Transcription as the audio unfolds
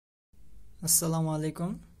আসসালামু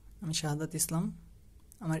আলাইকুম, আমি শাহাদাত ইসলাম।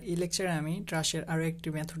 আমার এই লেকচারে আমি ট্রাশের আরও একটি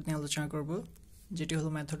মেথড নিয়ে আলোচনা করব, যেটি হলো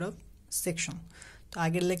মেথড অফ সেকশন। তো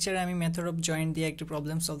আগের লেকচারে আমি মেথড অফ জয়েন্ট দিয়ে একটি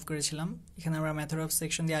প্রবলেম সলভ করেছিলাম। এখানে আমরা মেথড অফ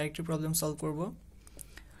সেকশন দিয়ে আরেকটি প্রবলেম সলভ করব।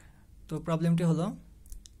 তো প্রবলেমটি হলো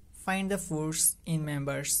find the force in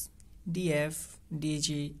members DF,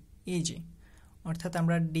 DG, easy. অর্থাৎ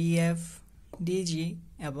আমরা ডিএফ, ডিজি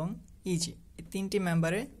এবং ইজি এই তিনটি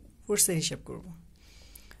মেম্বারে ফোর্সের হিসাব করব।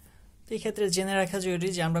 এই ক্ষেত্রে জেনে রাখা জরুরি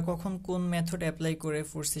যে আমরা কখন কোন মেথড অ্যাপ্লাই করে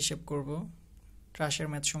ফোর্স হিসেব করব ট্রাশের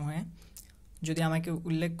ম্যাথসমূহে। যদি আমাকে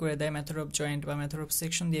উল্লেখ করে দেয় মেথড অফ জয়েন্ট বা মেথড অফ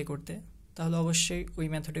সেকশন দিয়ে করতে, তাহলে অবশ্যই ওই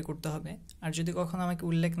মেথডে করতে হবে। আর যদি কখনো আমাকে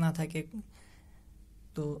উল্লেখ না থাকে,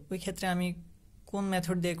 তো ওই ক্ষেত্রে আমি কোন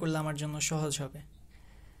মেথড দিয়ে করলে আমার জন্য সহজ হবে।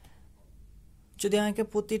 যদি আমাকে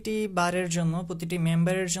প্রতিটি বারের জন্য, প্রতিটি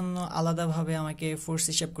মেম্বারের জন্য আলাদাভাবে আমাকে ফোর্স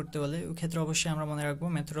হিসাব করতে বলে, ওই ক্ষেত্রে অবশ্যই আমরা মনে রাখবো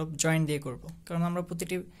মেথড অফ জয়েন্ট দিয়ে করব। কারণ আমরা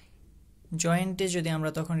প্রতিটি জয়েন্টে যদি আমরা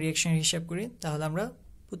তখন রিঅ্যাকশন হিসাব করি, তাহলে আমরা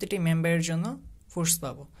প্রতিটি মেম্বারের জন্য ফোর্স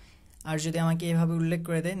পাবো। আর যদি আমাকে এভাবে উল্লেখ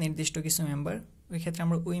করে দেয় নির্দিষ্ট কিছু মেম্বার, ওই ক্ষেত্রে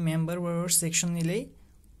আমরা ওই মেম্বার বরাবর সেকশন নিলেই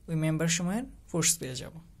ওই মেম্বার সময়ের ফোর্স পেয়ে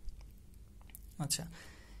যাব। আচ্ছা,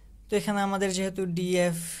 তো এখানে আমাদের যেহেতু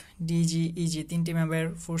ডিএফ, ডিজি, ইজি তিনটি মেম্বার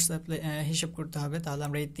ফোর্স হিসাব করতে হবে, তাহলে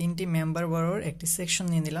আমরা এই তিনটি মেম্বার বরাবর একটি সেকশন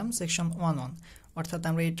নিয়ে নিলাম, সেকশন 1-1। অর্থাৎ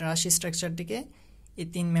আমরা এই ট্রাশ স্ট্রাকচারটিকে এই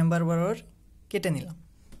তিন মেম্বার বরাবর কেটে নিলাম।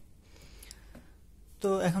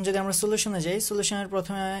 তো এখন যদি আমরা সলিউশনে যাই, সলিউশনের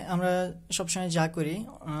প্রথমে আমরা সবসময় যা করি,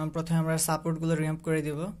 প্রথমে আমরা সাপোর্টগুলো রিমুভ করে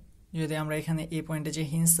দেব। যদি আমরা এখানে এই পয়েন্টে যে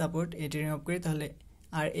হিঞ্জ সাপোর্ট এটি রিমুভ করি, তাহলে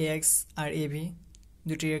আর এ এক্স আর এ ভি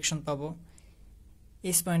দুটি রিঅ্যাকশন পাবো।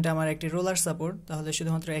 এই পয়েন্টে আমার একটি রোলার সাপোর্ট, তাহলে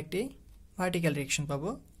শুধুমাত্র একটি ভার্টিক্যাল রিঅ্যাকশন পাবো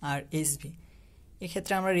আর এস ভি।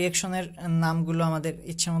 এক্ষেত্রে আমরা রিঅ্যাকশনের নামগুলো আমাদের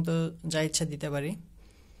ইচ্ছা মতো যা ইচ্ছা দিতে পারি।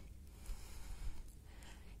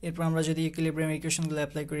 এরপর আমরা যদি ইকুইলিব্রিয়াম ইকুয়েশনগুলো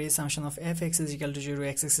অ্যাপ্লাই করি, সামশন of F x is equal to 0,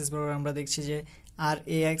 x axis বরাবর আমরা দেখছি যে আর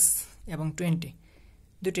এ এক্স এবং 20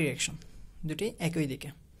 দুটি রিঅ্যাকশন, দুটি একই দিকে,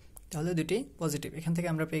 তাহলে দুটি পজিটিভ। এখান থেকে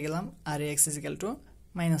আমরা পেয়ে গেলাম আর এ এক্স ইজ ইকুয়াল টু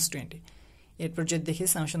 -20। এরপর যদি দেখি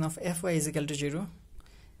সামশন of F Y is equal to 0,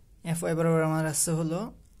 F Y বরাবর আমার আসছে হলো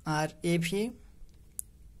আর A V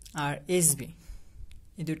R S V,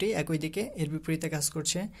 এই দুটি একই দিকে, এর বিপরীতে কাজ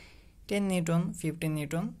করছে 10 নিউটন, 15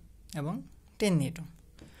 নিউটন এবং 10 নিউটন।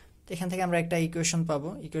 এখান থেকে আমরা একটা ইকুয়েশন পাবো,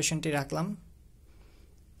 ইকুয়েশনটি রাখলাম।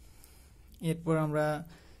 এরপর আমরা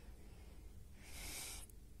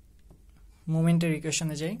মোমেন্টের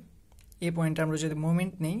ইকুয়েশনে যাই। এই পয়েন্টে আমরা যদি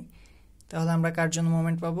মোমেন্ট নেই, তাহলে আমরা কার জন্য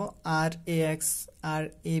মোমেন্ট পাবো? আর এ এক্স আর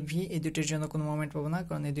এ ভি এই দুটির জন্য কোনো মোমেন্ট পাবো না,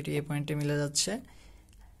 কারণ এই দুটি এই পয়েন্টে মিলে যাচ্ছে।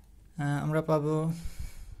 আমরা পাবো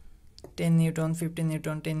 10 নিউটন, 15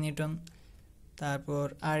 নিউটন, 10 নিউটন, তারপর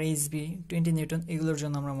আর এইচ ভি 20 নিউটন, এগুলোর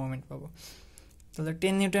জন্য আমরা মোমেন্ট পাবো। তাহলে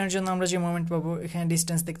 10 নিউটনের জন্য আমরা যে মোমেন্ট পাবো, এখানে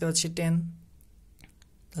ডিস্টেন্স দেখতে পাচ্ছি 10,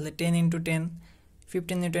 তাহলে 10 × 10।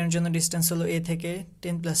 15 নিউটনের জন্য ডিস্টেন্স হলো এ থেকে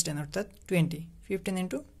 10 + 10 অর্থাৎ 20, 15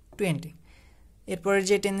 × 20। এরপরের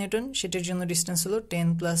যে 10 নিউটন সেটির জন্য ডিস্টেন্স হলো 10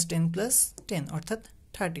 + 10 + 10 অর্থাৎ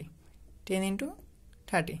 30, 10 ×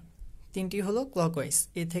 30। তিনটি হলো ক্লকওয়াইজ,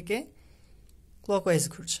 এ থেকে ক্লকওয়াইজ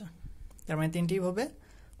ঘুরছে, তার মানে তিনটি হবে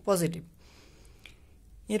পজিটিভ।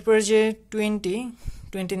 এরপরে যে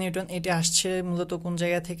 20 নিউটন, এটি আসছে মূলত কোন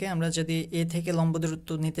জায়গা থেকে? আমরা যদি এ থেকে লম্ব দূরত্ব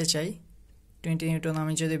নিতে চাই, 20 নিউটন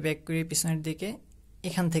আমি যদি ব্যাক করি পিছনের দিকে,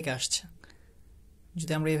 এখান থেকে আসছে।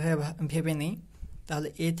 যদি আমরা এইভাবে ভেবে নিই, তাহলে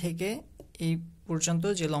এ থেকে এই পর্যন্ত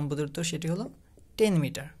যে লম্ব দূরত্ব সেটি হলো 10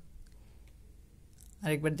 মিটার।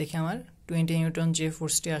 আরেকবার দেখি, আমার 20 নিউটন যে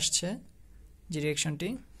ফোর্সটি আসছে, যে রিঅ্যাকশনটি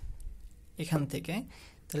এখান থেকে,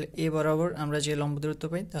 তাহলে এ বরাবর আমরা যে লম্ব দূরত্ব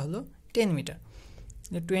পাই তা হলো 10 মিটার,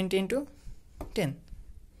 20 × 10।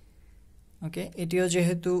 ওকে, এটিও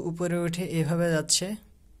যেহেতু উপরে উঠে এভাবে যাচ্ছে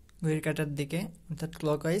ঘড়ির কাঁটার দিকে অর্থাৎ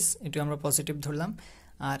ক্লকওয়াইজ, এটি আমরা পজিটিভ ধরলাম।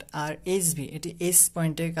 আর এইচ ভি এটি এস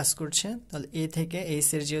পয়েন্টে কাজ করছে, তাহলে এ থেকে এইচ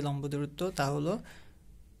এর যে লম্ব দূরত্ব তা হলো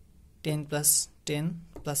 10 + 10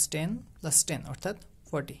 + 10 + 10 অর্থাৎ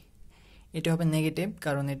 40। এটি হবে নেগেটিভ,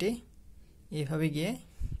 কারণ এটি এইভাবে গিয়ে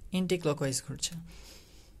এন্টি ক্লকওয়াইজ ঘুরছে।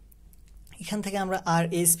 এখান থেকে আমরা আর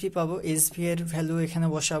এইচ ভি পাবো, এইচ ভি এর ভ্যালু এখানে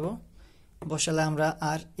বসালে আমরা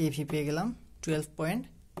আর এ ভি পেয়ে গেলাম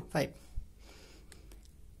 12.5।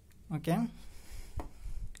 ওকে,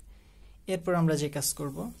 এরপর আমরা যে কাজ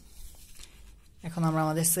করব, এখন আমরা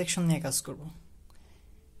আমাদের সেকশন নিয়ে কাজ করব।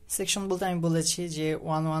 সেকশন বলতে আমি বলেছি যে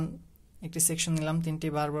 1-1 একটি সেকশন নিলাম তিনটি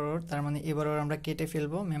বার বরাবর, তার মানে এ বরাবর আমরা কেটে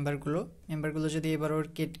ফেলবো মেম্বারগুলো যদি এ বরাবর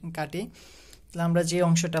কাটি, তাহলে আমরা যে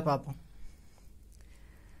অংশটা পাবো,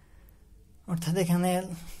 অর্থাৎ এখানে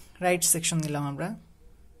রাইট সেকশন নিলাম আমরা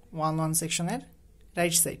 1-1 সেকশনের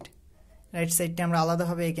রাইট সাইডটি আমরা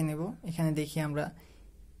আলাদাভাবে এঁকে নেব। এখানে দেখি আমরা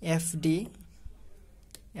এফ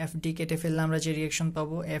ডি কেটে ফেললে আমরা যে রিয়াকশন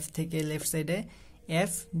পাবো এফ থেকে লেফট সাইডে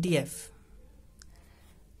এফ ডিএফ।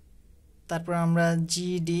 তারপর আমরা জি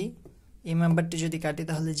ডি এই মেম্বারটি যদি কাটি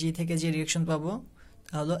তাহলে জি থেকে যে রিয়াকশন পাবো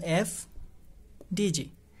তা হলো এফ ডিজি।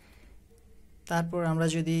 তারপর আমরা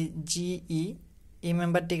যদি জিই এই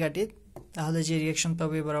মেম্বারটি কাটি তাহলে যে রিয়াকশন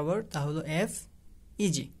পাবো বরাবর তা হলো এফ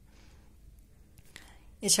ইজি।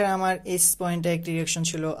 এছাড়া আমার এস পয়েন্টে একটি রিয়াকশন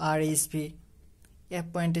ছিল আর এইচ ভি, এফ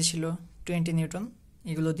পয়েন্টে ছিল 20 নিউটন,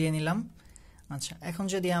 এগুলো দিয়ে নিলাম। আচ্ছা, এখন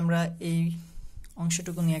যদি আমরা এই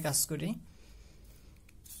অংশটুকু নিয়ে কাজ করি,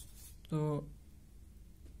 তো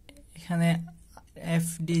এখানে এফ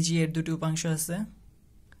ডিজি এর দুটি উপাংশ আছে।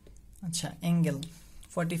 আচ্ছা, অ্যাঙ্গেল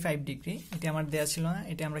 45 ডিগ্রি, এটি আমার দেয়া ছিল না,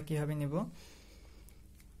 এটা আমরা কিভাবে নেব?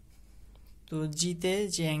 তো জিতে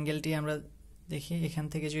যে অ্যাঙ্গেলটি আমরা দেখি, এখান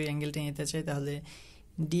থেকে যদি অ্যাঙ্গেলটি নিতে চাই তাহলে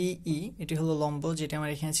ডিই এটি হলো লম্ব, যেটা আমার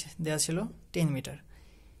এখানে দেওয়া ছিল 10 মিটার।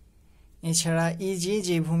 এছাড়া ইজি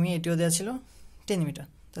যে ভূমি এটিও দেওয়া ছিল 10 মিটার,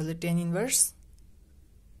 তাহলে 10 ইনভার্স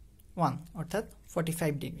 1 অর্থাৎ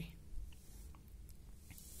 45 ডিগ্রি।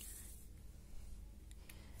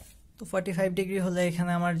 তো 45 ডিগ্রি হলে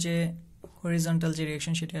এখানে আমার যে হরিজন্টাল যে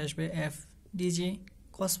রিয়াকশন সেটা আসবে এফ ডিজি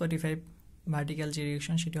cos 45, ভার্টিক্যাল যে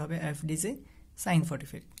রিয়াকশন সেটা হবে এফ ডিজি sin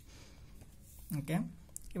 45। ওকে,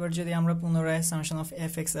 এবার যদি আমরা পুনরায় summation of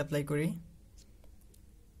F x apply করি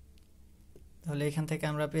তাহলে এখান থেকে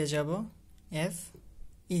আমরা পেয়ে যাব এফ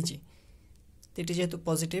ইজি। এটি যেহেতু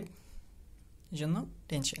পজিটিভ এই জন্য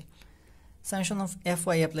টেনশিয়াল। Summation of F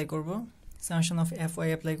Y apply করব, summation of F Y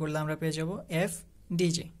apply করলে আমরা পেয়ে যাব এফ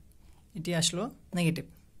ডিজি, এটি আসলো নেগেটিভ,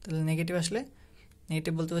 তাহলে নেগেটিভ আসলে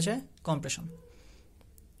নেগেটিভ বলতে বোঝায় কম্প্রেশন।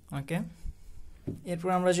 ওকে, এরপর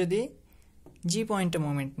আমরা যদি জি পয়েন্টে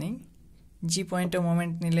মোমেন্ট নিই, জি পয়েন্টে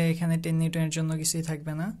মোমেন্ট নিলে এখানে 10 নিউটনের জন্য কিছুই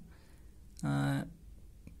থাকবে না,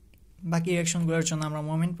 বাকি রিয়াকশনগুলোর জন্য আমরা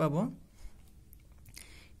মোমেন্ট পাবো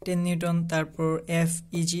 10 নিউটন। তারপর এফ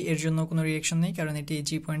ইজি এর জন্য কোনো রিয়াকশন নেই, কারণ এটি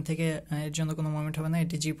জি পয়েন্ট থেকে, এর জন্য কোনো মোমেন্ট হবে না,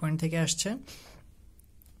 এটি জি পয়েন্ট থেকে আসছে।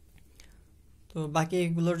 তো বাকি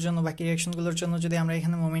এগুলোর জন্য, বাকি রিয়াকশনগুলোর জন্য যদি আমরা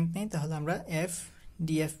এখানে মোমেন্ট নিই তাহলে আমরা এফ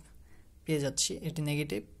ডিএফ পেয়ে যাচ্ছি, এটি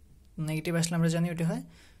নেগেটিভ। নেগেটিভ আসলে আমরা জানি ওটি হয়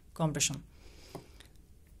কম্প্রেশন।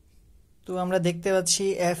 তো আমরা দেখতে পাচ্ছি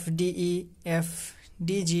F DE, F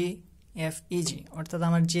DG, F easy, অর্থাৎ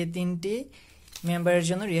আমার যে তিনটি মেম্বারের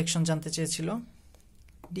জন্য রিয়াকশন জানতে চেয়েছিল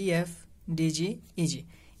ডিএফ ডিজি ইজি,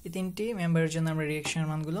 এই তিনটি মেম্বারের জন্য আমরা রিয়াকশনের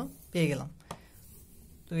মানগুলো পেয়ে গেলাম।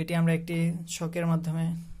 তো এটি আমরা একটি ছকের মাধ্যমে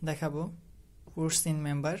দেখাবো। ফোর্স ইন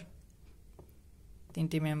মেম্বার,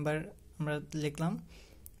 তিনটি মেম্বার আমরা লিখলাম,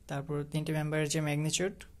 তারপর তিনটি মেম্বারের যে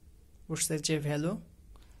ম্যাগনিটিউড, ফোর্সের যে ভ্যালু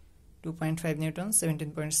 2.5 নিউটন,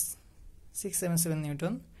 17.677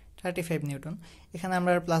 নিউটন, 35 নিউটন। এখানে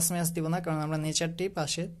আমরা প্লাস মাইনাস দিব না, কারণ আমরা নেচারটি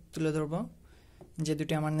পাশে তুলে ধরবো। যে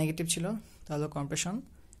দুটি আমার নেগেটিভ ছিল তাহলে কম্প্রেশন,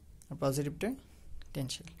 আর পজিটিভটা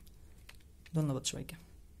টেনশন। ধন্যবাদ সবাইকে।